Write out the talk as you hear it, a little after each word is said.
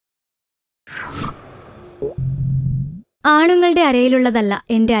ആണുങ്ങളുടെ അരയിലുള്ളതല്ല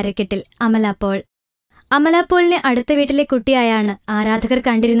എന്റെ അരക്കെട്ടിൽ അമല പോൾ. അമല പോളിനെ അടുത്ത വീട്ടിലെ കുട്ടിയായാണ് ആരാധകർ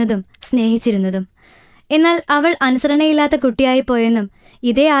കണ്ടിരുന്നതും സ്നേഹിച്ചിരുന്നതും. എന്നാൽ അവൾ അനുസരണയില്ലാത്ത കുട്ടിയായി പോയെന്നും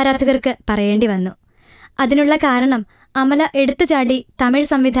ഇതേ ആരാധകർക്ക് പറയേണ്ടി വന്നു. അതിനുള്ള കാരണം അമല എടുത്തുചാടി തമിഴ്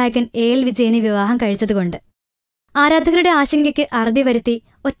സംവിധായകൻ എൽ വിജയനെ വിവാഹം കഴിച്ചതുകൊണ്ട്. ആരാധകരുടെ ആശങ്കയ്ക്ക് അറുതി വരുത്തി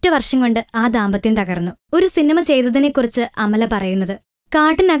ഒറ്റ വർഷം കൊണ്ട് ആ ദാമ്പത്യം തകർന്നു. ഒരു സിനിമ ചെയ്തതിനെക്കുറിച്ച് അമല പറയുന്നത്,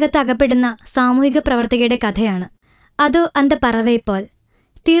 കാട്ടിനകത്ത് അകപ്പെടുന്ന സാമൂഹിക പ്രവർത്തകയുടെ കഥയാണ്. അതോ അന്ത പറവൈപ്പോൽ.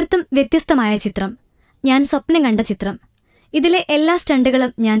 തീർത്തും വ്യത്യസ്തമായ ചിത്രം. ഞാൻ സ്വപ്നം കണ്ട ചിത്രം. ഇതിലെ എല്ലാ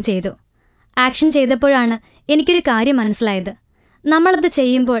സ്റ്റണ്ടുകളും ഞാൻ ചെയ്തു. ആക്ഷൻ ചെയ്തപ്പോഴാണ് എനിക്കൊരു കാര്യം മനസ്സിലായത്. നമ്മളത്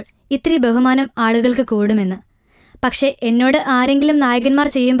ചെയ്യുമ്പോൾ ഇത്തിരി ബഹുമാനം ആളുകൾക്ക് കൂടുമെന്ന്. പക്ഷെ എന്നോട് ആരെങ്കിലും നായകന്മാർ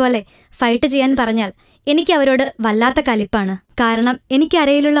ചെയ്യും പോലെ ഫൈറ്റ് ചെയ്യാൻ പറഞ്ഞാൽ എനിക്ക് അവരോട് വല്ലാത്ത കലിപ്പാണ്. കാരണം എനിക്ക്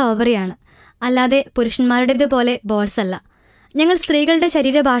അരയിലുള്ള ഓവറിയാണ്, അല്ലാതെ പുരുഷന്മാരുടേതുപോലെ ബോൾസല്ല. ഞങ്ങൾ സ്ത്രീകളുടെ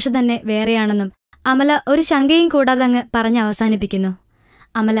ശരീരഭാഷ തന്നെ വേറെയാണെന്നും അമല ഒരു ശങ്കയും കൂടാതെ അങ്ങ് പറഞ്ഞ് അവസാനിപ്പിക്കുന്നു.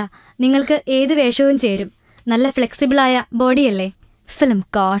 അമല, നിങ്ങൾക്ക് ഏത് വേഷവും ചേരും. നല്ല ഫ്ലെക്സിബിളായ ബോഡിയല്ലേ. Film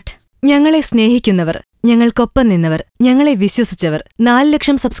coat. ഞങ്ങളെ സ്നേഹിക്കുന്നവർ, ഞങ്ങൾക്കൊപ്പം നിന്നവർ, ഞങ്ങളെ വിശ്വസിച്ചവർ, 4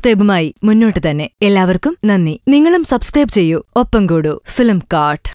 ലക്ഷം സബ്സ്ക്രൈബുമായി മുന്നോട്ട് തന്നെ. എല്ലാവർക്കും നന്ദി. നിങ്ങളും സബ്സ്ക്രൈബ് ചെയ്യൂ, ഒപ്പം കൂടൂ. Film coat.